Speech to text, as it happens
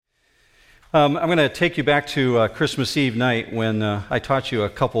I'm going to take you back to Christmas Eve night when I taught you a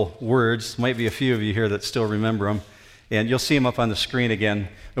couple words. Might be a few of you here that still remember them. And you'll see them up on the screen again.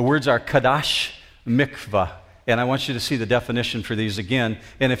 The words are Kadash Mikvah. And I want you to see the definition for these again.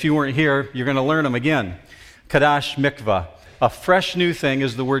 And if you weren't here, you're going to learn them again. Kadash Mikvah. A fresh new thing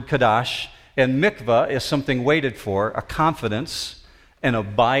is the word Kadash. And Mikvah is something waited for, a confidence, an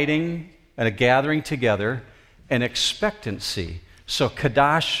abiding, and a gathering together, an expectancy. So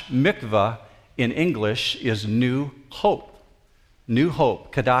Kadash Mikvah in English is new hope. New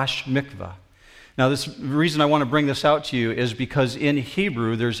hope, Kadash Mikvah. Now, the reason I want to bring this out to you is because in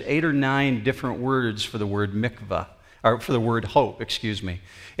Hebrew, there's 8 or 9 different words for the word mikvah, or for the word hope,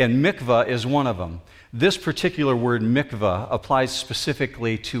 And mikvah is one of them. This particular word mikvah applies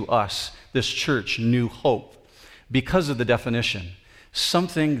specifically to us, this church, New Hope, because of the definition.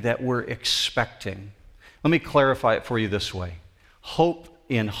 Something that we're expecting. Let me clarify it for you this way. Hope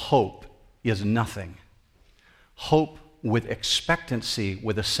in hope is nothing. Hope with expectancy,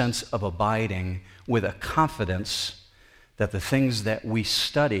 with a sense of abiding, with a confidence that the things that we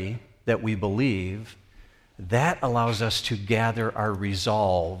study, that we believe, that allows us to gather our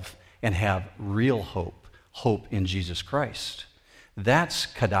resolve and have real hope, hope in Jesus Christ. That's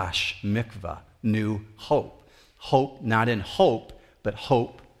Kadash Mikvah, new hope. Hope not in hope, but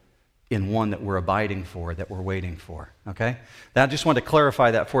hope in one that we're abiding for, that we're waiting for, okay? Now, I just want to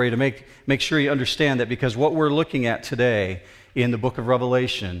clarify that for you to make sure you understand that, because what we're looking at today in the book of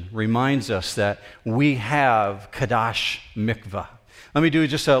Revelation reminds us that we have Kadash Mikvah. Let me do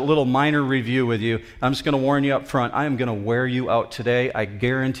just a little minor review with you. I'm just going to warn you up front. I am going to wear you out today. I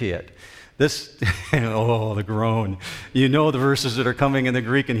guarantee it. Oh, the groan. You know the verses that are coming in the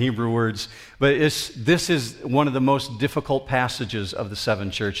Greek and Hebrew words. But this is one of the most difficult passages of the 7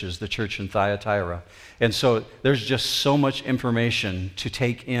 churches, the church in Thyatira. And so there's just so much information to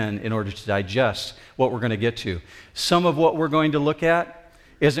take in order to digest what we're going to get to. Some of what we're going to look at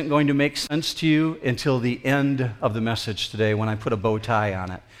isn't going to make sense to you until the end of the message today when I put a bow tie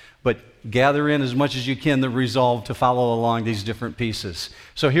on it. But gather in as much as you can the resolve to follow along these different pieces.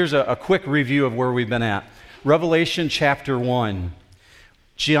 So here's a quick review of where we've been at. Revelation chapter 1.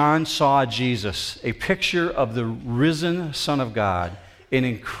 John saw Jesus, a picture of the risen Son of God, an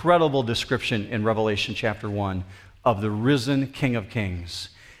incredible description in Revelation chapter 1 of the risen King of Kings.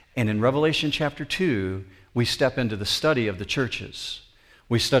 And in Revelation chapter 2, we step into the study of the churches.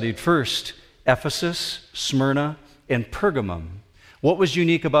 We studied first Ephesus, Smyrna, and Pergamum. What was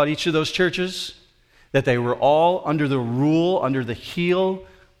unique about each of those churches? That they were all under the rule, under the heel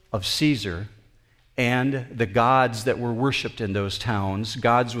of Caesar and the gods that were worshipped in those towns,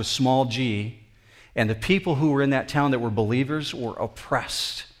 gods with small g, and the people who were in that town that were believers were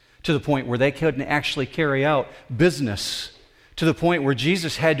oppressed to the point where they couldn't actually carry out business, to the point where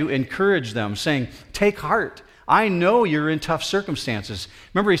Jesus had to encourage them, saying, "Take heart. I know you're in tough circumstances."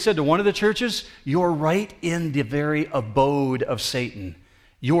 Remember, he said to one of the churches, "You're right in the very abode of Satan.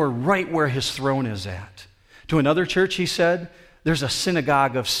 You're right where his throne is at." To another church, he said, "There's a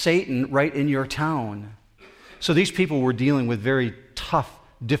synagogue of Satan right in your town." So these people were dealing with very tough,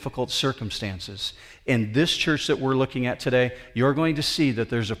 difficult circumstances. In this church that we're looking at today, you're going to see that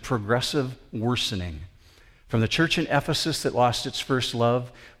there's a progressive worsening. From the church in Ephesus that lost its first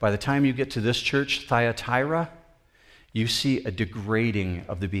love, by the time you get to this church, Thyatira, you see a degrading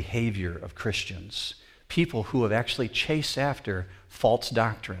of the behavior of Christians. People who have actually chased after false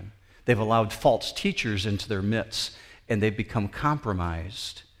doctrine. They've allowed false teachers into their midst, and they've become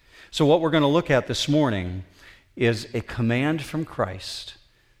compromised. So what we're going to look at this morning is a command from Christ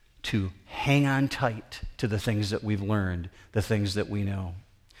to hang on tight to the things that we've learned, the things that we know.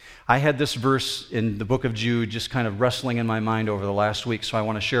 I had this verse in the book of Jude just kind of wrestling in my mind over the last week, so I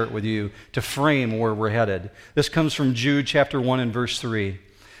want to share it with you to frame where we're headed. This comes from Jude chapter 1 and verse 3.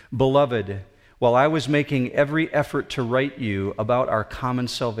 "Beloved, while I was making every effort to write you about our common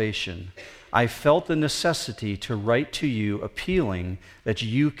salvation, I felt the necessity to write to you appealing that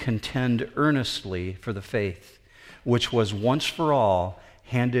you contend earnestly for the faith, which was once for all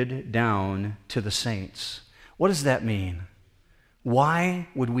handed down to the saints." What does that mean? Why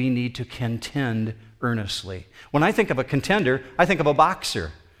would we need to contend earnestly? When I think of a contender, I think of a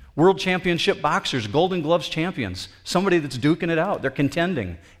boxer. World championship boxers, Golden Gloves champions, somebody that's duking it out. They're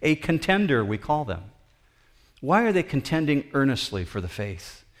contending. A contender, we call them. Why are they contending earnestly for the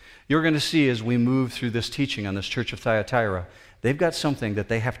faith? You're going to see as we move through this teaching on this church of Thyatira, they've got something that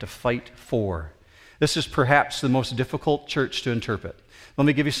they have to fight for. This is perhaps the most difficult church to interpret. Let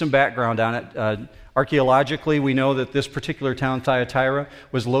me give you some background on it. Archaeologically, we know that this particular town, Thyatira,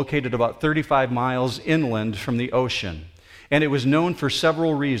 was located about 35 miles inland from the ocean. And it was known for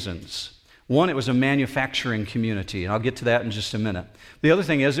several reasons. One, it was a manufacturing community, and I'll get to that in just a minute. The other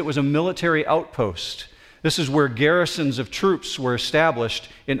thing is it was a military outpost. This is where garrisons of troops were established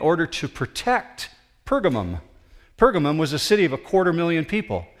in order to protect Pergamum. Pergamum was a city of 250,000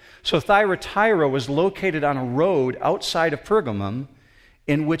 people. So Thyatira was located on a road outside of Pergamum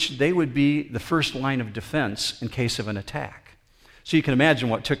in which they would be the first line of defense in case of an attack. So you can imagine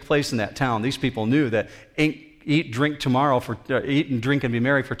what took place in that town. These people knew that eat, drink tomorrow, eat and drink and be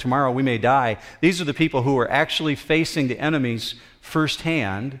merry, for tomorrow we may die. These are the people who were actually facing the enemies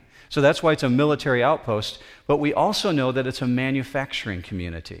firsthand. So that's why it's a military outpost. But we also know that it's a manufacturing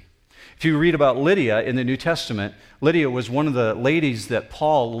community. If you read about Lydia in the New Testament, Lydia was one of the ladies that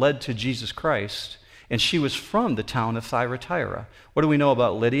Paul led to Jesus Christ, and she was from the town of Thyatira. What do we know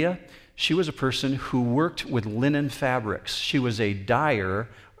about Lydia? She was a person who worked with linen fabrics. She was a dyer,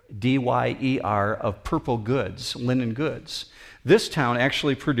 D-Y-E-R, of purple goods, linen goods. This town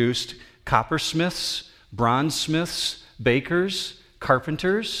actually produced coppersmiths, bronzesmiths, bakers,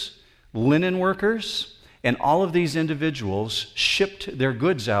 carpenters, linen workers, and all of these individuals shipped their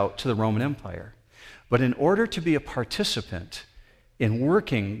goods out to the Roman Empire. But in order to be a participant in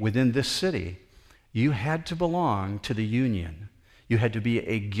working within this city, you had to belong to the union. You had to be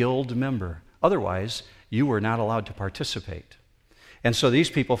a guild member. Otherwise, you were not allowed to participate. And so these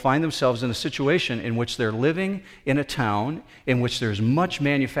people find themselves in a situation in which they're living in a town in which there's much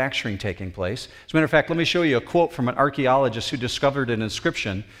manufacturing taking place. As a matter of fact, let me show you a quote from an archaeologist who discovered an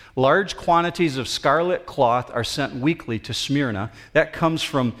inscription. Large quantities of scarlet cloth are sent weekly to Smyrna. That comes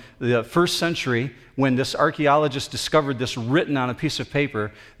from the first century when this archaeologist discovered this written on a piece of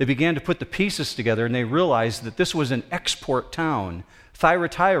paper. They began to put the pieces together and they realized that this was an export town.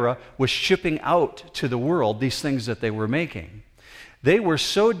 Thyatira was shipping out to the world these things that they were making. They were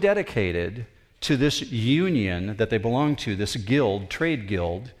so dedicated to this union that they belonged to, this guild, trade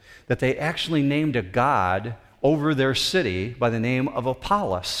guild, that they actually named a god over their city by the name of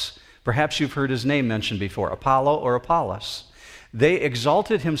Apollos. Perhaps you've heard his name mentioned before, Apollo or Apollos. They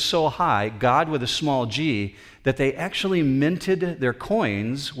exalted him so high, God with a small g, that they actually minted their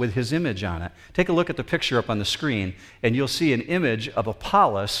coins with his image on it. Take a look at the picture up on the screen, and you'll see an image of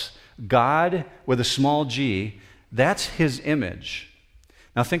Apollos, God with a small g. That's his image.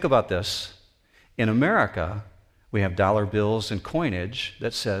 Now think about this. In America, we have dollar bills and coinage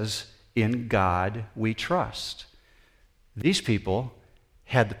that says, "In God we trust." These people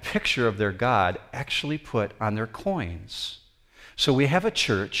had the picture of their God actually put on their coins. So we have a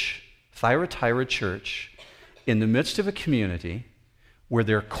church, Thyatira Church, in the midst of a community where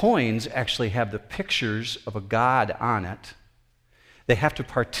their coins actually have the pictures of a God on it. They have to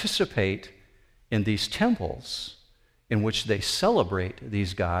participate in these temples in which they celebrate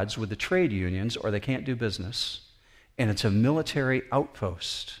these gods with the trade unions, or they can't do business. And it's a military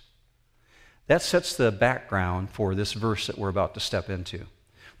outpost. That sets the background for this verse that we're about to step into.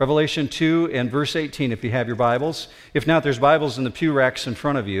 Revelation 2 and verse 18, if you have your Bibles. If not, there's Bibles in the pew racks in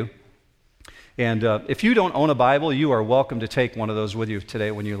front of you. And if you don't own a Bible, you are welcome to take one of those with you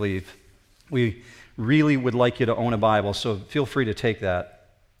today when you leave. We really would like you to own a Bible, so feel free to take that.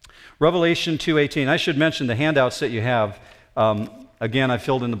 Revelation 2:18. I should mention the handouts that you have. Again, I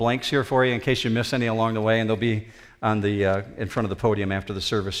filled in the blanks here for you in case you miss any along the way, and they'll be on the in front of the podium after the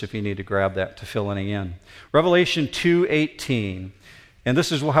service if you need to grab that to fill any in. Revelation 2:18. And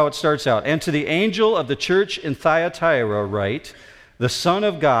this is how it starts out. "And to the angel of the church in Thyatira write, the Son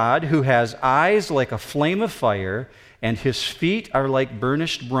of God, who has eyes like a flame of fire, and his feet are like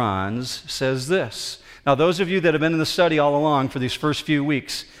burnished bronze, says this." Now, those of you that have been in the study all along for these first few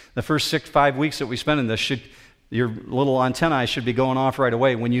weeks, the first 5 weeks that we spent in this, your little antennae should be going off right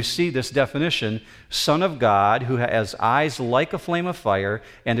away. When you see this definition, Son of God, who has eyes like a flame of fire,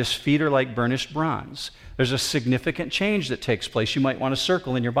 and his feet are like burnished bronze. There's a significant change that takes place. You might want to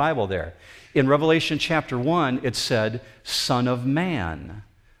circle in your Bible there. In Revelation chapter 1, it said, Son of Man.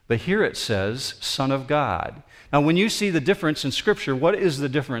 But here it says, Son of God. Now, when you see the difference in Scripture, what is the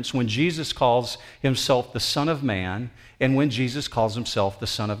difference when Jesus calls himself the Son of Man and when Jesus calls himself the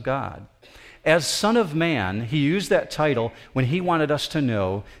Son of God? As Son of Man, he used that title when he wanted us to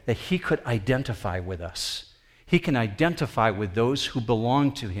know that he could identify with us. He can identify with those who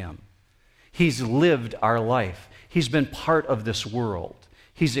belong to him. He's lived our life. He's been part of this world.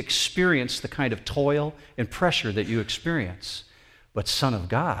 He's experienced the kind of toil and pressure that you experience. But Son of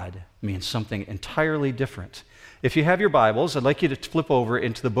God means something entirely different. If you have your Bibles, I'd like you to flip over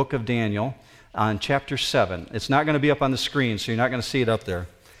into the book of Daniel on chapter 7. It's not going to be up on the screen, so you're not going to see it up there.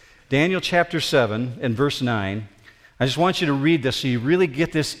 Daniel chapter 7 and verse 9. I just want you to read this so you really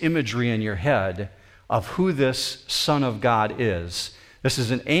get this imagery in your head of who this Son of God is. This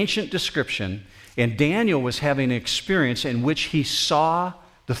is an ancient description, and Daniel was having an experience in which he saw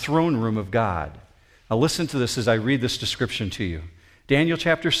the throne room of God. Now listen to this as I read this description to you. Daniel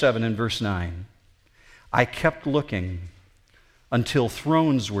chapter 7 and verse 9. I kept looking until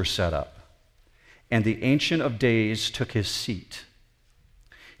thrones were set up, and the Ancient of Days took his seat.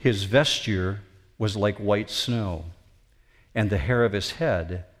 His vesture was like white snow, and the hair of his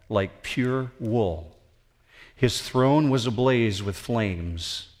head like pure wool. His throne was ablaze with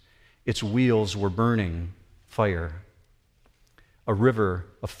flames. Its wheels were burning fire. A river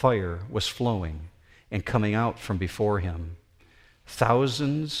of fire was flowing and coming out from before him.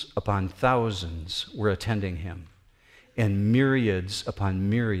 Thousands upon thousands were attending him, and myriads upon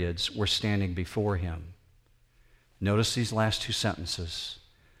myriads were standing before him. Notice these last two sentences.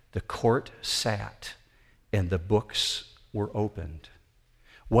 The court sat, and the books were opened.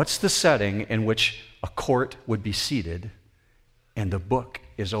 What's the setting in which a court would be seated and the book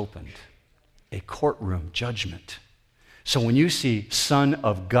is opened? A courtroom judgment. So when you see Son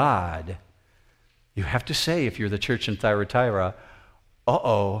of God, you have to say, if you're the church in Thyatira,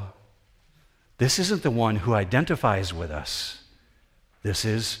 this isn't the one who identifies with us. This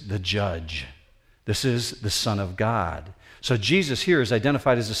is the judge. This is the Son of God. So Jesus here is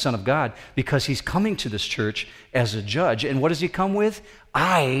identified as the Son of God because he's coming to this church as a judge. And what does he come with?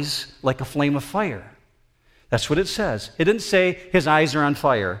 Eyes like a flame of fire. That's what it says. It didn't say his eyes are on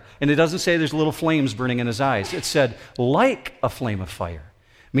fire. And it doesn't say there's little flames burning in his eyes. It said like a flame of fire.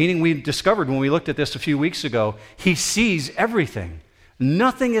 Meaning we discovered when we looked at this a few weeks ago, he sees everything.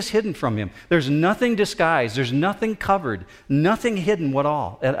 Nothing is hidden from him. There's nothing disguised. There's nothing covered. Nothing hidden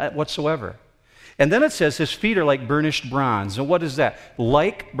whatsoever. And then it says his feet are like burnished bronze. And what is that?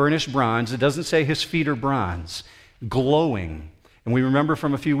 Like burnished bronze. It doesn't say his feet are bronze. Glowing. And we remember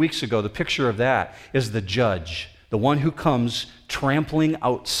from a few weeks ago, the picture of that is the judge, the one who comes trampling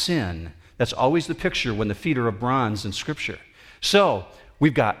out sin. That's always the picture when the feet are of bronze in Scripture. So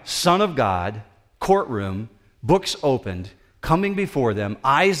we've got Son of God, courtroom, books opened, coming before them,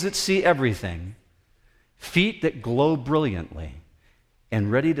 eyes that see everything, feet that glow brilliantly,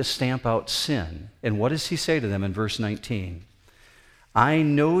 and ready to stamp out sin. And what does he say to them in verse 19? I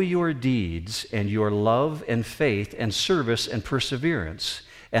know your deeds and your love and faith and service and perseverance,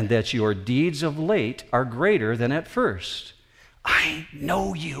 and that your deeds of late are greater than at first. I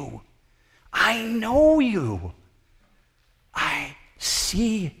know you. I know you. I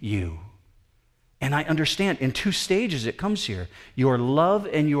see you. And I understand in two stages it comes here. Your love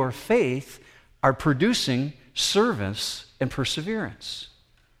and your faith are producing service and perseverance.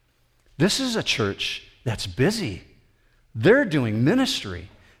 This is a church that's busy. They're doing ministry.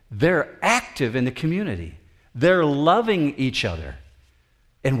 They're active in the community. They're loving each other.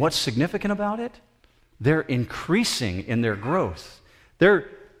 And what's significant about it? They're increasing in their growth. Their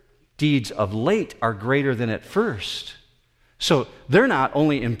deeds of late are greater than at first. So they're not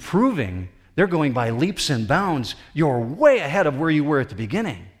only improving, they're going by leaps and bounds. You're way ahead of where you were at the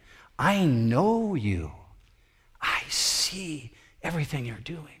beginning. I know you. I see everything you're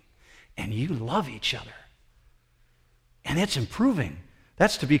doing. And you love each other. And it's improving.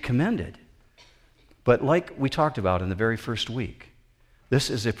 That's to be commended. But like we talked about in the very first week, this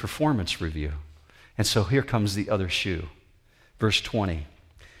is a performance review. And so here comes the other shoe. Verse 20.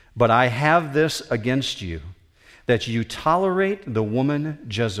 But I have this against you, that you tolerate the woman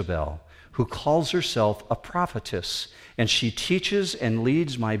Jezebel, who calls herself a prophetess, and she teaches and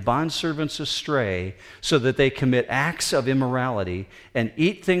leads my bondservants astray so that they commit acts of immorality and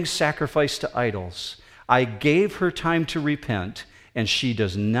eat things sacrificed to idols. I gave her time to repent, and she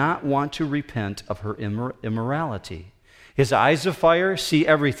does not want to repent of her immorality. His eyes of fire see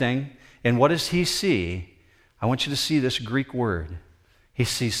everything, and what does he see? I want you to see this Greek word. He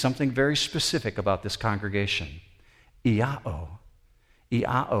sees something very specific about this congregation. Iao.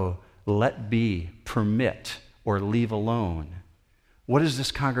 Iao. Let be, permit, or leave alone. What is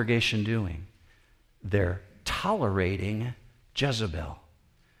this congregation doing? They're tolerating Jezebel.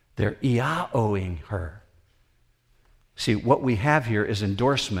 They're iaoing her. See, what we have here is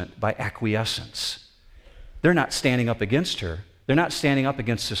endorsement by acquiescence. They're not standing up against her. They're not standing up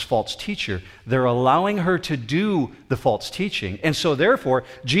against this false teacher. They're allowing her to do the false teaching. And so therefore,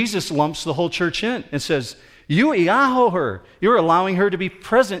 Jesus lumps the whole church in and says, you iao her. You're allowing her to be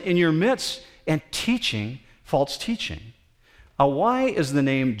present in your midst and teaching false teaching. Now, why is the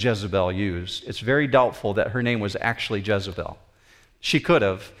name Jezebel used? It's very doubtful that her name was actually Jezebel. She could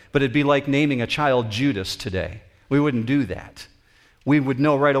have, but it'd be like naming a child Judas today. We wouldn't do that. We would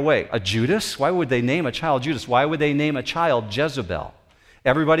know right away. A Judas? Why would they name a child Judas? Why would they name a child Jezebel?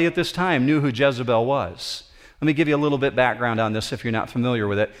 Everybody at this time knew who Jezebel was. Let me give you a little bit background on this if you're not familiar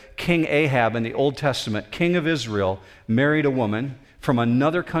with it. King Ahab in the Old Testament, king of Israel, married a woman from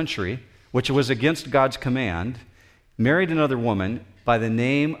another country, which was against God's command, married another woman by the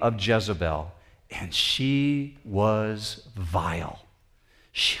name of Jezebel, and she was vile.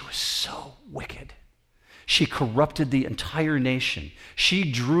 She was so wicked. She corrupted the entire nation.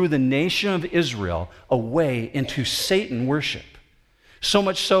 She drew the nation of Israel away into Satan worship. So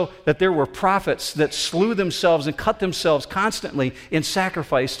much so that there were prophets that slew themselves and cut themselves constantly in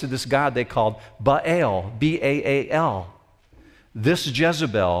sacrifice to this god they called Baal, B-A-A-L. This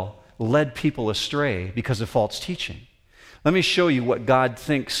Jezebel led people astray because of false teaching. Let me show you what God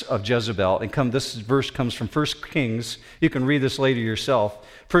thinks of Jezebel. And this verse comes from 1 Kings. You can read this later yourself.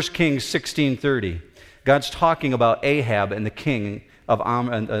 1 Kings 16:30. God's talking about Ahab and the king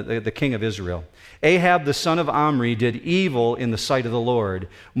of Israel. Ahab, the son of Omri, did evil in the sight of the Lord,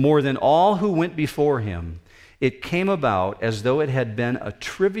 more than all who went before him. It came about as though it had been a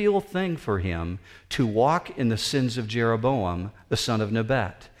trivial thing for him to walk in the sins of Jeroboam, the son of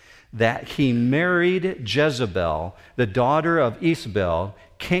Nebat, that he married Jezebel, the daughter of Ethbaal,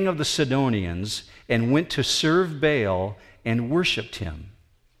 king of the Sidonians, and went to serve Baal and worshiped him.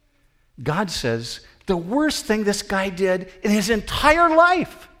 God says the worst thing this guy did in his entire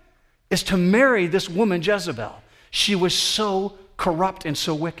life is to marry this woman Jezebel. She was so corrupt and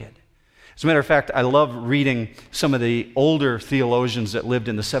so wicked. As a matter of fact, I love reading some of the older theologians that lived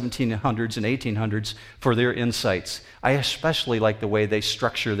in the 1700s and 1800s for their insights. I especially like the way they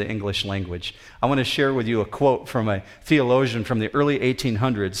structure the English language. I want to share with you a quote from a theologian from the early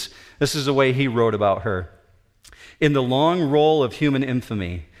 1800s. This is the way he wrote about her. In the long roll of human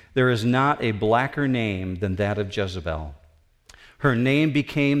infamy, there is not a blacker name than that of Jezebel. Her name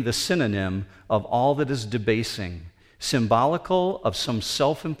became the synonym of all that is debasing, symbolical of some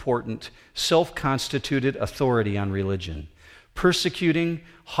self-important, self-constituted authority on religion, persecuting,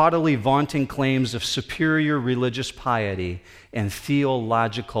 haughtily vaunting claims of superior religious piety and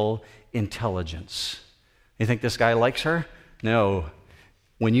theological intelligence. You think this guy likes her? No.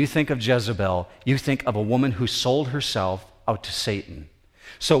 When you think of Jezebel, you think of a woman who sold herself out to Satan.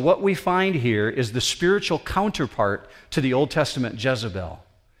 So what we find here is the spiritual counterpart to the Old Testament Jezebel.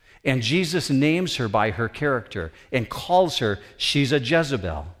 And Jesus names her by her character and calls her, she's a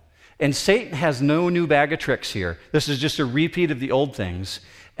Jezebel. And Satan has no new bag of tricks here. This is just a repeat of the old things.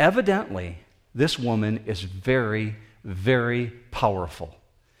 Evidently, this woman is very, very powerful.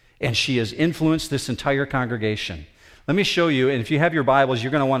 And she has influenced this entire congregation. Let me show you, and if you have your Bibles,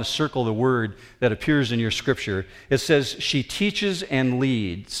 you're going to want to circle the word that appears in your scripture. It says, she teaches and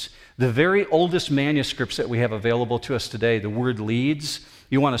leads. The very oldest manuscripts that we have available to us today, the word leads,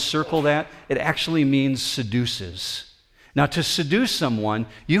 you want to circle that? It actually means seduces. Now, to seduce someone,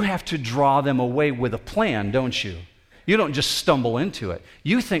 you have to draw them away with a plan, don't you? You don't just stumble into it.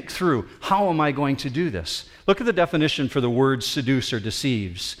 You think through, how am I going to do this? Look at the definition for the word seduce or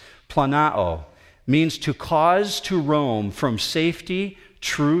deceives. Planao means to cause to roam from safety,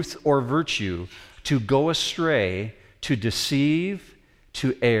 truth, or virtue, to go astray, to deceive,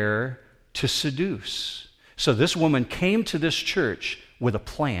 to err, to seduce. So this woman came to this church with a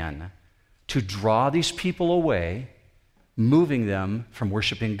plan to draw these people away, moving them from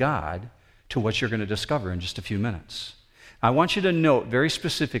worshiping God to what you're going to discover in just a few minutes. I want you to note very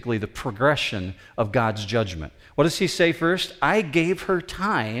specifically the progression of God's judgment. What does he say first? I gave her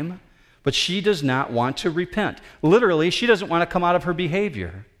time, but she does not want to repent. Literally, she doesn't want to come out of her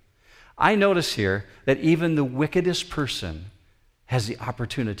behavior. I notice here that even the wickedest person has the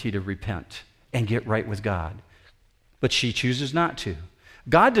opportunity to repent and get right with God, but she chooses not to.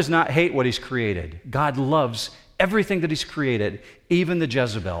 God does not hate what he's created. God loves everything that he's created, even the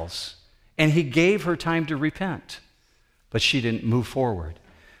Jezebels. And he gave her time to repent, but she didn't move forward.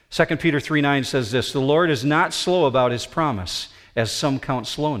 2 Peter 3:9 says this, the Lord is not slow about his promise, as some count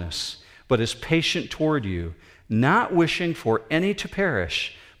slowness, but is patient toward you, not wishing for any to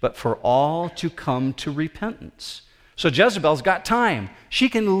perish, but for all to come to repentance. So Jezebel's got time. She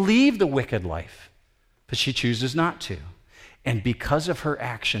can leave the wicked life, but she chooses not to. And because of her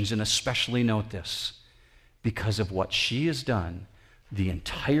actions, and especially note this, because of what she has done, the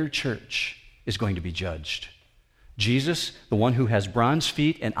entire church is going to be judged. Jesus, the one who has bronze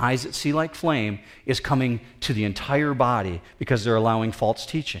feet and eyes that see like flame, is coming to the entire body because they're allowing false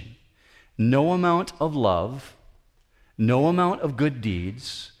teaching. No amount of love, no amount of good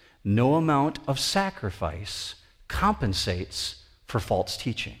deeds, no amount of sacrifice compensates for false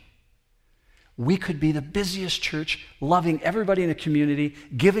teaching. We could be the busiest church, loving everybody in the community,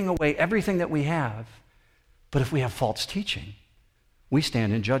 giving away everything that we have, but if we have false teaching, we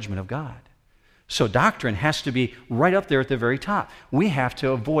stand in judgment of God. So doctrine has to be right up there at the very top. We have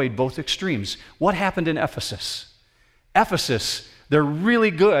to avoid both extremes. What happened in Ephesus? Ephesus, they're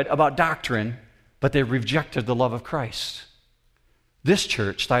really good about doctrine, but they rejected the love of Christ. This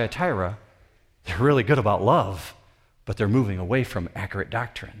church, Thyatira, they're really good about love, but they're moving away from accurate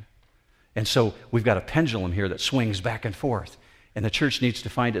doctrine. And so we've got a pendulum here that swings back and forth, and the church needs to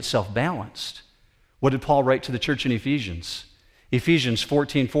find itself balanced. What did Paul write to the church in Ephesians? Ephesians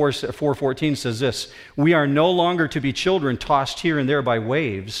 4:14 says this, "We are no longer to be children tossed here and there by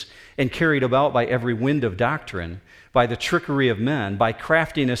waves and carried about by every wind of doctrine, by the trickery of men, by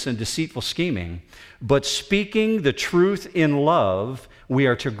craftiness and deceitful scheming. But speaking the truth in love, we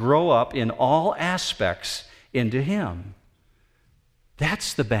are to grow up in all aspects into Him."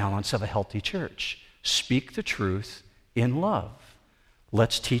 That's the balance of a healthy church. Speak the truth in love.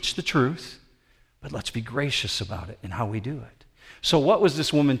 Let's teach the truth, but let's be gracious about it in how we do it. So what was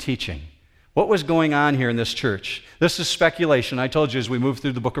this woman teaching? What was going on here in this church? This is speculation. I told you as we move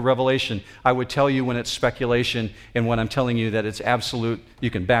through the book of Revelation, I would tell you when it's speculation and when I'm telling you that it's absolute,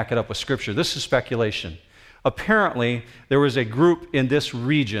 you can back it up with Scripture. This is speculation. Apparently, there was a group in this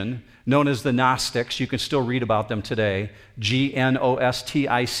region known as the Gnostics. You can still read about them today.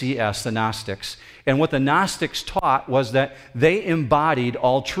 Gnostics, the Gnostics. And what the Gnostics taught was that they embodied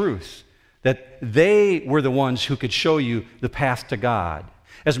all truth, that they were the ones who could show you the path to God.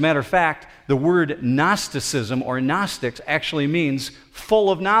 As a matter of fact, the word Gnosticism or Gnostics actually means full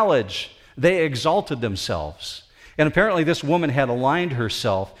of knowledge. They exalted themselves. And apparently this woman had aligned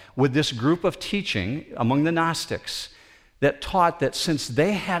herself with this group of teaching among the Gnostics that taught that since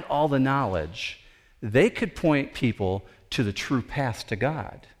they had all the knowledge, they could point people to the true path to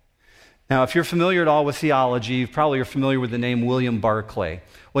God. Now, if you're familiar at all with theology, you probably are familiar with the name William Barclay.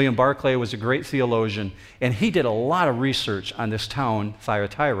 William Barclay was a great theologian, and he did a lot of research on this town,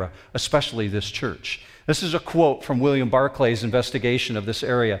 Thyatira, especially this church. This is a quote from William Barclay's investigation of this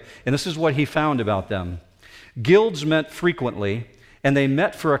area, and this is what he found about them. "Guilds met frequently, and they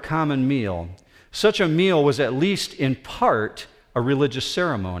met for a common meal. Such a meal was at least in part a religious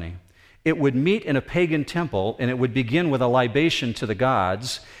ceremony. It would meet in a pagan temple, and it would begin with a libation to the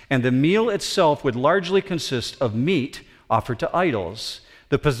gods, and the meal itself would largely consist of meat offered to idols.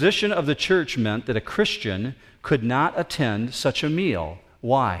 The position of the church meant that a Christian could not attend such a meal.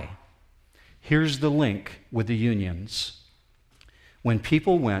 Why? Here's the link with the unions. When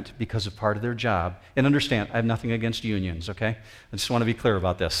people went because of part of their job, and understand, I have nothing against unions, okay? I just want to be clear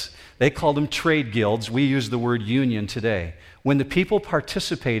about this. They called them trade guilds. We use the word union today. When the people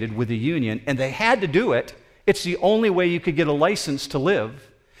participated with the union, and they had to do it, it's the only way you could get a license to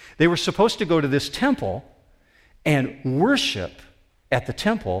live. They were supposed to go to this temple and worship at the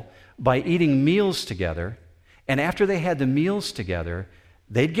temple by eating meals together, and after they had the meals together,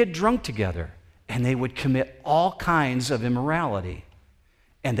 they'd get drunk together, and they would commit all kinds of immorality.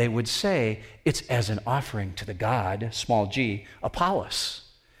 And they would say, it's as an offering to the god, small g, Apollos.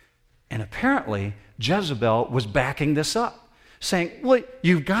 And apparently, Jezebel was backing this up, saying, well,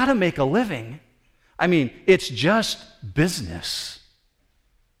 you've got to make a living. I mean, it's just business.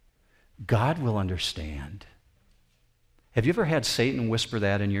 God will understand. Have you ever had Satan whisper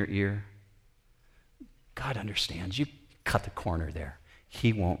that in your ear? God understands. You cut the corner there.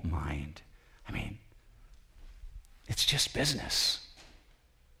 He won't mind. I mean, it's just business.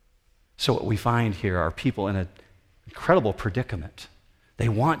 So what we find here are people in an incredible predicament. They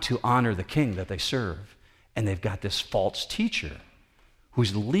want to honor the king that they serve, and they've got this false teacher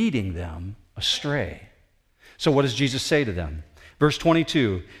who's leading them astray. So what does Jesus say to them? Verse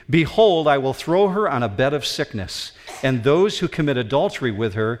 22, "Behold, I will throw her on a bed of sickness, and those who commit adultery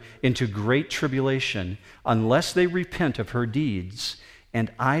with her into great tribulation, unless they repent of her deeds,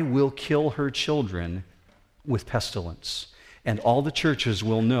 and I will kill her children with pestilence. And all the churches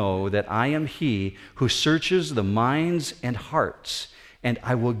will know that I am He who searches the minds and hearts, and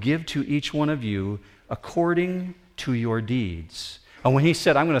I will give to each one of you according to your deeds." And when he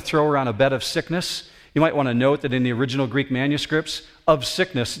said, I'm going to throw her on a bed of sickness, you might want to note that in the original Greek manuscripts, of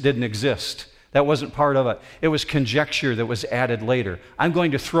sickness didn't exist. That wasn't part of it. It was conjecture that was added later. I'm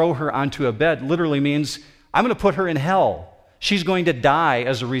going to throw her onto a bed literally means I'm going to put her in hell. She's going to die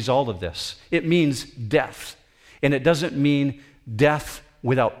as a result of this. It means death. And it doesn't mean death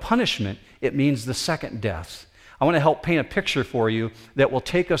without punishment. It means the second death. I want to help paint a picture for you that will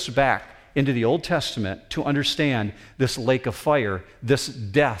take us back into the Old Testament to understand this lake of fire, this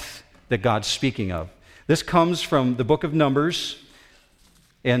death that God's speaking of. This comes from the book of Numbers,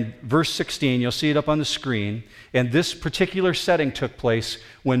 and verse 16, you'll see it up on the screen. And this particular setting took place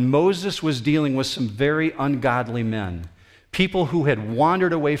when Moses was dealing with some very ungodly men, people who had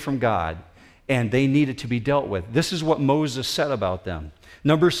wandered away from God. and they needed to be dealt with. This is what Moses said about them.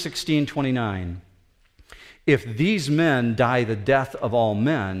 Numbers 16:29. If these men die the death of all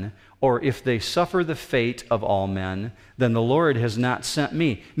men, or if they suffer the fate of all men, then the Lord has not sent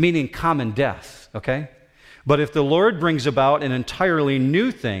me, meaning common death, okay? But if the Lord brings about an entirely new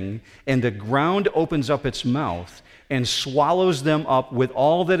thing, and the ground opens up its mouth and swallows them up with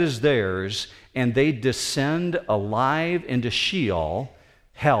all that is theirs, and they descend alive into Sheol,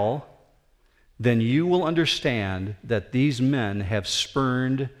 hell, then you will understand that these men have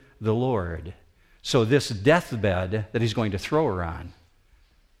spurned the Lord. So this deathbed that he's going to throw her on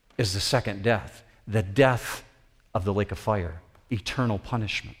is the second death, the death of the lake of fire, eternal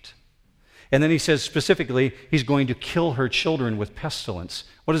punishment. And then he says specifically, he's going to kill her children with pestilence.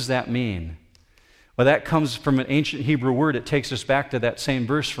 What does that mean? Well, that comes from an ancient Hebrew word. It takes us back to that same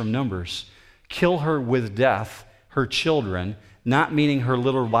verse from Numbers. Kill her with death, her children, not meaning her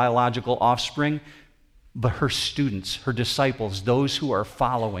little biological offspring, but her students, her disciples, those who are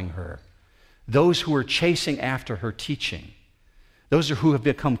following her, those who are chasing after her teaching, those who have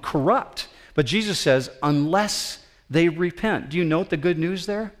become corrupt. But Jesus says, unless they repent. Do you note the good news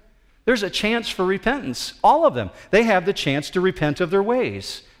there? There's a chance for repentance. All of them. They have the chance to repent of their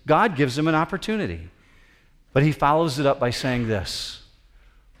ways. God gives them an opportunity. But he follows it up by saying this: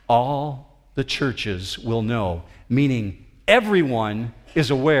 all the churches will know, meaning everyone is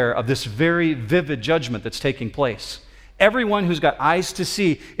aware of this very vivid judgment that's taking place. Everyone who's got eyes to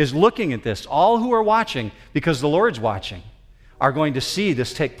see is looking at this. All who are watching, because the Lord's watching, are going to see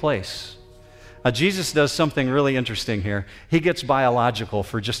this take place. Jesus does something really interesting here. He gets biological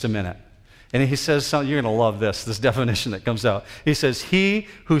for just a minute. And he says something, you're going to love this definition that comes out. He says, he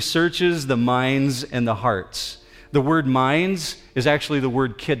who searches the minds and the hearts. The word minds is actually the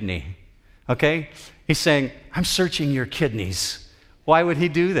word kidney. Okay? He's saying, I'm searching your kidneys. Why would he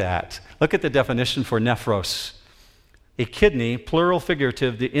do that? Look at the definition for nephros. A kidney, plural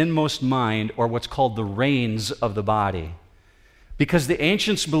figurative, the inmost mind, or what's called the reins of the body. Because the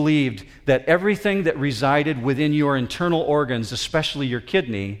ancients believed that everything that resided within your internal organs, especially your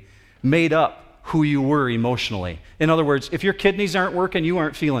kidney, made up who you were emotionally. In other words, if your kidneys aren't working, you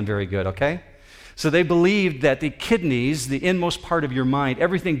aren't feeling very good, okay? So they believed that the kidneys, the inmost part of your mind,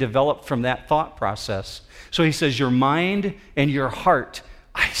 everything developed from that thought process. So he says, your mind and your heart,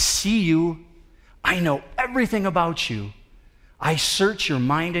 I see you. I know everything about you. I search your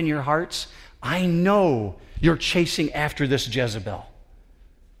mind and your hearts. I know you're chasing after this Jezebel.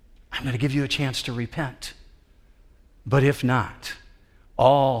 I'm going to give you a chance to repent. But if not,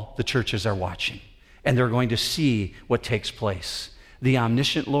 all the churches are watching, and they're going to see what takes place. The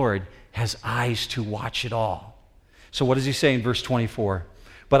omniscient Lord has eyes to watch it all. So what does he say in verse 24?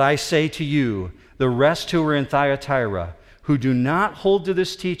 But I say to you, the rest who are in Thyatira, who do not hold to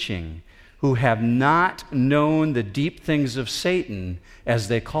this teaching, who have not known the deep things of Satan, as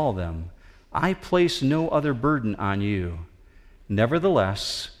they call them, I place no other burden on you.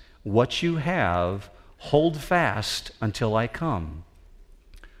 Nevertheless, what you have, hold fast until I come.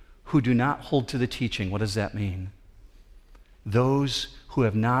 Who do not hold to the teaching, what does that mean? Those who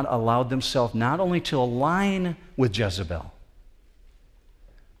have not allowed themselves not only to align with Jezebel,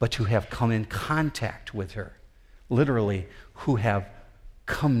 but to have come in contact with her. Literally, who have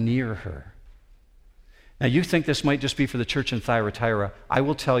come near her. Now, you think this might just be for the church in Thyatira. I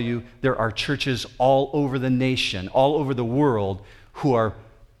will tell you, there are churches all over the nation, all over the world, who are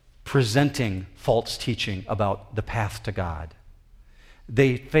presenting false teaching about the path to God.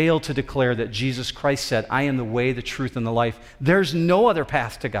 They fail to declare that Jesus Christ said, I am the way, the truth, and the life. There's no other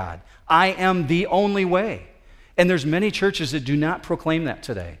path to God. I am the only way. And there's many churches that do not proclaim that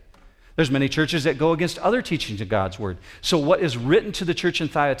today. There's many churches that go against other teachings of God's word. So what is written to the church in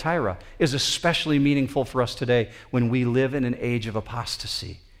Thyatira is especially meaningful for us today when we live in an age of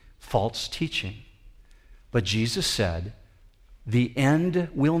apostasy, false teaching. But Jesus said, the end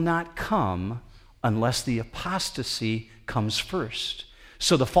will not come unless the apostasy comes first.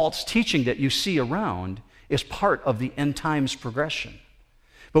 So the false teaching that you see around is part of the end times progression.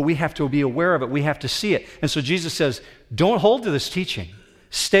 But we have to be aware of it. We have to see it. And so Jesus says, don't hold to this teaching.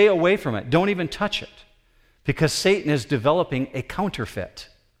 Stay away from it. Don't even touch it. Because Satan is developing a counterfeit.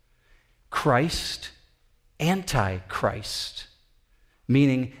 Christ, anti-Christ.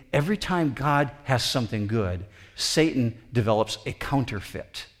 Meaning every time God has something good, Satan develops a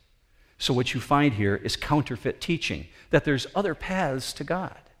counterfeit. So what you find here is counterfeit teaching, that there's other paths to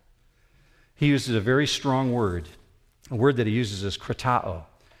God. He uses a very strong word. A word that he uses is kratao,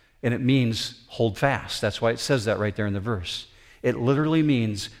 and it means hold fast. That's why it says that right there in the verse. It literally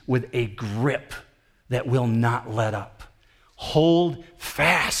means with a grip that will not let up. Hold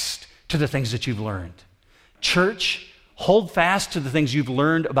fast to the things that you've learned. Church, hold fast to the things you've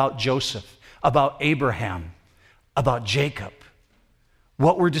learned about Joseph, about Abraham, about Jacob.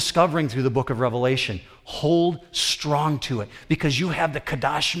 What we're discovering through the book of Revelation, hold strong to it because you have the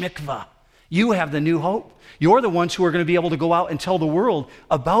Kadash Mikvah. You have the new hope. You're the ones who are going to be able to go out and tell the world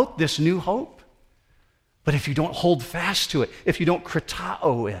about this new hope. But if you don't hold fast to it, if you don't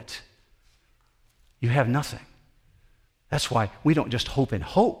kratao it, you have nothing. That's why we don't just hope in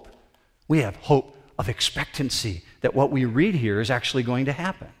hope. We have hope of expectancy that what we read here is actually going to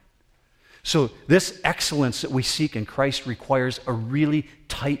happen. So this excellence that we seek in Christ requires a really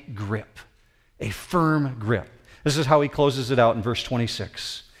tight grip, a firm grip. This is how he closes it out in verse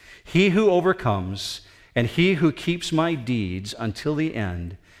 26. He who overcomes and he who keeps my deeds until the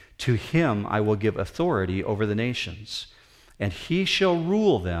end, to him I will give authority over the nations. And he shall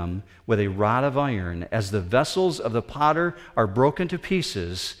rule them with a rod of iron, as the vessels of the potter are broken to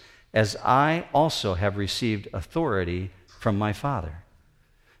pieces, as I also have received authority from my Father.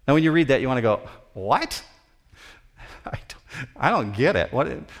 Now, when you read that, you want to go, what? I don't get it.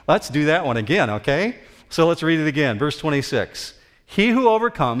 Let's do that one again, okay? So let's read it again. Verse 26. He who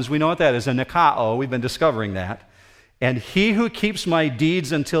overcomes, we know what that is, a nikao, we've been discovering that. And he who keeps my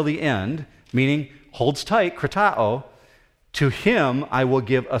deeds until the end, meaning holds tight, kratao, to him I will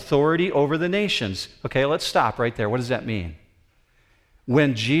give authority over the nations. Okay, let's stop right there. What does that mean?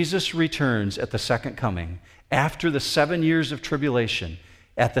 When Jesus returns at the second coming, after the 7 years of tribulation,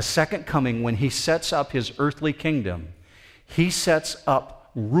 at the second coming, when he sets up his earthly kingdom, he sets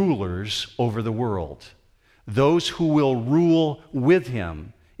up rulers over the world. Those who will rule with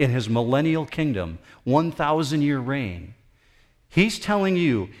him in his millennial kingdom, 1,000-year reign. He's telling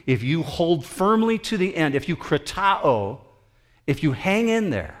you, if you hold firmly to the end, if you kratao, if you hang in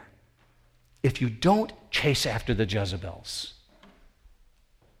there, if you don't chase after the Jezebels,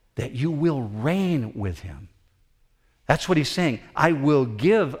 that you will reign with him. That's what he's saying. I will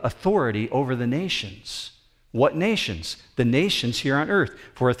give authority over the nations. What nations? The nations here on earth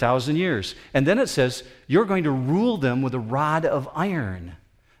for 1,000 years. And then it says, you're going to rule them with a rod of iron.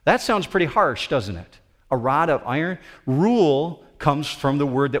 That sounds pretty harsh, doesn't it? A rod of iron. Rule comes from the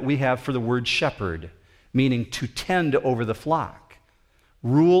word that we have for the word shepherd, meaning to tend over the flock.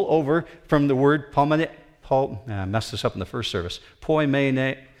 Rule over from the word I messed this up in the first service.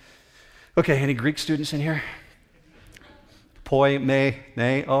 Poimene. Okay, any Greek students in here?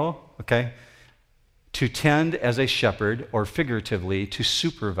 Poimeneo, okay. To tend as a shepherd, or figuratively, to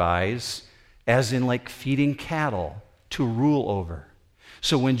supervise, as in like feeding cattle, to rule over.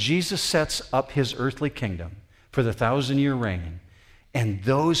 So when Jesus sets up his earthly kingdom for the 1,000-year reign, and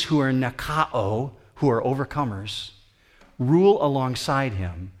those who are nakao, who are overcomers, rule alongside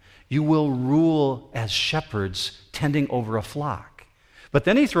him, you will rule as shepherds tending over a flock. But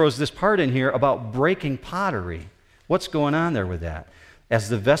then he throws this part in here about breaking pottery. What's going on there with that? As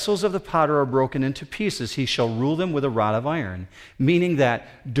the vessels of the potter are broken into pieces, he shall rule them with a rod of iron. Meaning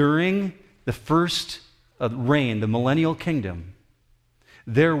that during the first reign, the millennial kingdom,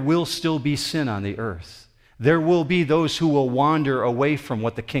 there will still be sin on the earth. There will be those who will wander away from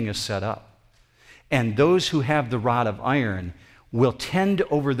what the king has set up. And those who have the rod of iron will tend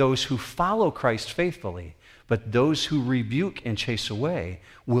over those who follow Christ faithfully. But those who rebuke and chase away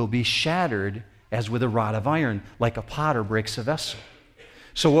will be shattered as with a rod of iron, like a potter breaks a vessel.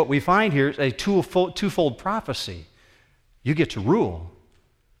 So what we find here is a twofold prophecy. You get to rule,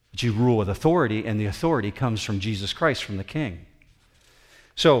 but you rule with authority, and the authority comes from Jesus Christ, from the King.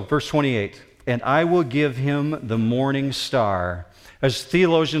 So, verse 28, and I will give him the morning star. As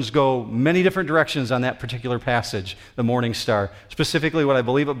theologians go many different directions on that particular passage, the morning star. Specifically, what I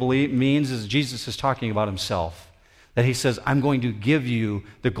believe it means is Jesus is talking about himself. That he says, I'm going to give you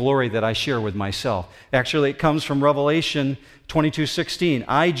the glory that I share with myself. Actually, it comes from Revelation 22:16.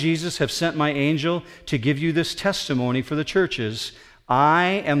 I, Jesus, have sent my angel to give you this testimony for the churches.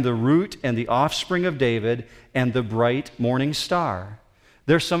 I am the root and the offspring of David and the bright morning star.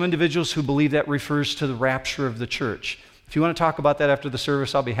 There are some individuals who believe that refers to the rapture of the church. If you want to talk about that after the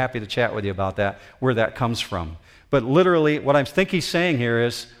service, I'll be happy to chat with you about that, where that comes from. But literally, what I think he's saying here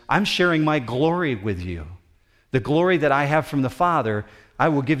is, I'm sharing my glory with you. The glory that I have from the Father, I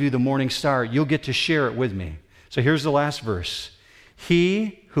will give you the morning star. You'll get to share it with me. So here's the last verse.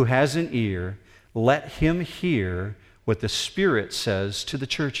 He who has an ear, let him hear what the Spirit says to the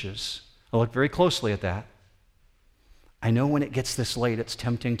churches. I'll look very closely at that. I know when it gets this late, it's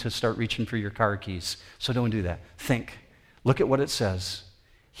tempting to start reaching for your car keys. So don't do that. Think. Look at what it says.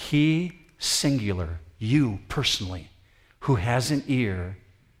 He, singular, you personally, who has an ear,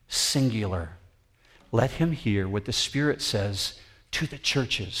 singular. Let him hear what the Spirit says to the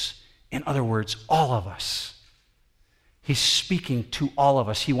churches. In other words, all of us. He's speaking to all of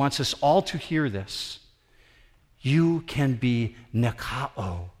us. He wants us all to hear this. You can be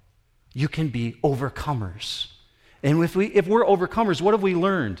nekao. You can be overcomers. And if we're overcomers, what have we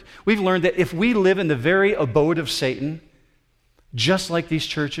learned? We've learned that if we live in the very abode of Satan, just like these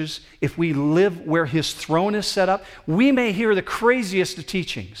churches, if we live where his throne is set up, we may hear the craziest of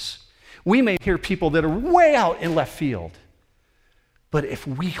teachings. We may hear people that are way out in left field. But if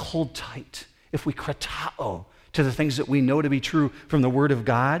we hold tight, if we kratao to the things that we know to be true from the Word of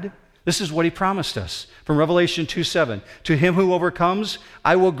God, this is what he promised us. From Revelation 2:7, to him who overcomes,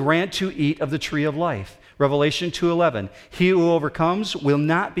 I will grant to eat of the tree of life. Revelation 2:11, he who overcomes will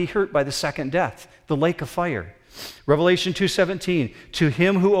not be hurt by the second death, the lake of fire. Revelation 2:17, to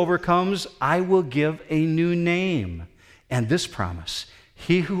him who overcomes, I will give a new name. And this promise,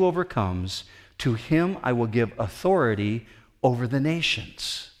 he who overcomes, to him I will give authority over the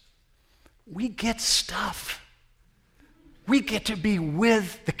nations. We get stuff. We get to be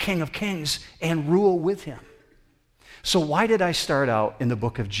with the King of Kings and rule with him. So why did I start out in the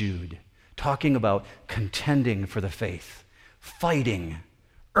book of Jude talking about contending for the faith, fighting,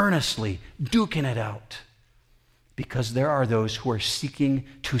 earnestly, duking it out? Because there are those who are seeking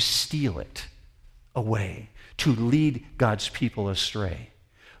to steal it away, to lead God's people astray.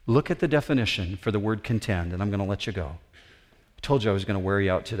 Look at the definition for the word contend, and I'm going to let you go. I told you I was going to wear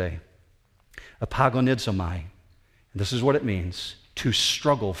you out today. Apagonizomai. This is what it means, to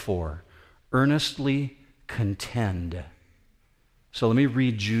struggle for, earnestly contend. So let me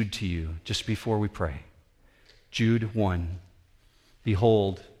read Jude to you just before we pray. Jude 1.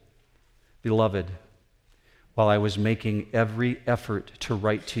 Behold, beloved, while I was making every effort to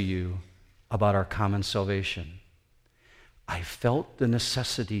write to you about our common salvation, I felt the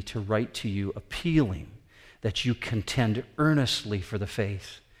necessity to write to you appealing that you contend earnestly for the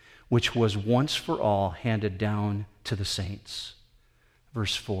faith which was once for all handed down to the saints.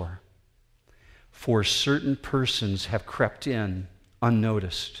 Verse 4. For certain persons have crept in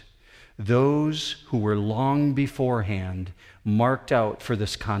unnoticed, those who were long beforehand marked out for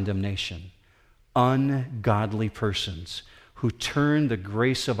this condemnation, ungodly persons who turn the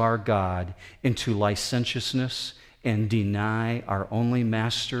grace of our God into licentiousness and deny our only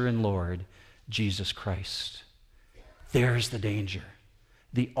Master and Lord, Jesus Christ. There's the danger.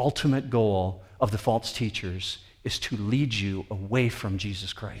 The ultimate goal of the false teachers is to lead you away from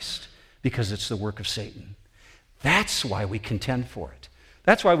Jesus Christ because it's the work of Satan. That's why we contend for it.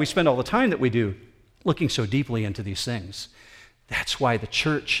 That's why we spend all the time that we do looking so deeply into these things. That's why the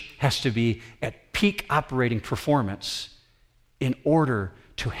church has to be at peak operating performance in order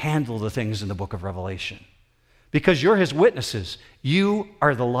to handle the things in the book of Revelation. Because you're his witnesses. You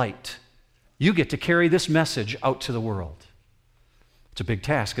are the light. You get to carry this message out to the world. It's a big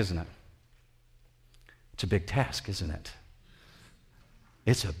task, isn't it? It's a big task, isn't it?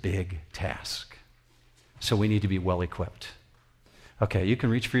 It's a big task. So we need to be well equipped. Okay, you can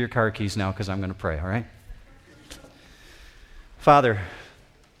reach for your car keys now because I'm going to pray, all right? Father,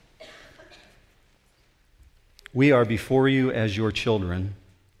 we are before you as your children,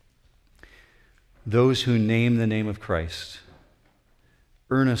 those who name the name of Christ,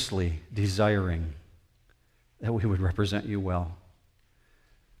 earnestly desiring that we would represent you well.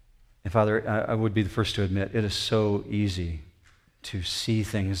 And Father, I would be the first to admit, it is so easy to see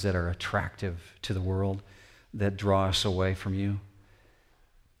things that are attractive to the world, that draw us away from you,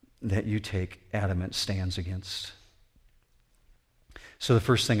 that you take adamant stands against. So the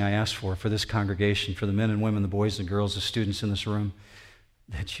first thing I ask for this congregation, for the men and women, the boys and girls, the students in this room,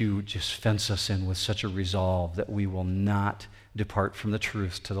 that you just fence us in with such a resolve that we will not depart from the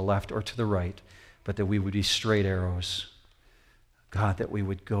truth to the left or to the right, but that we would be straight arrows. God, that we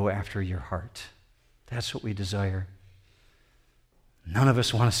would go after your heart. That's what we desire. None of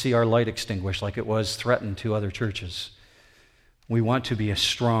us want to see our light extinguished like it was threatened to other churches. We want to be a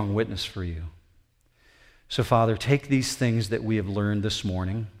strong witness for you. So, Father, take these things that we have learned this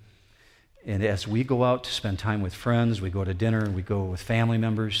morning, and as we go out to spend time with friends, we go to dinner, we go with family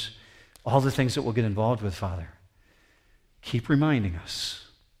members, all the things that we'll get involved with, Father, keep reminding us,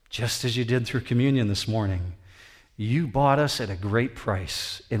 just as you did through communion this morning, you bought us at a great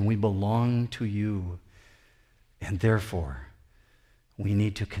price, and we belong to you. And therefore, we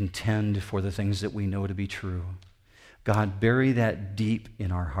need to contend for the things that we know to be true. God, bury that deep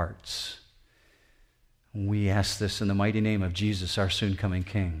in our hearts. We ask this in the mighty name of Jesus, our soon-coming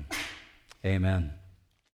King. Amen.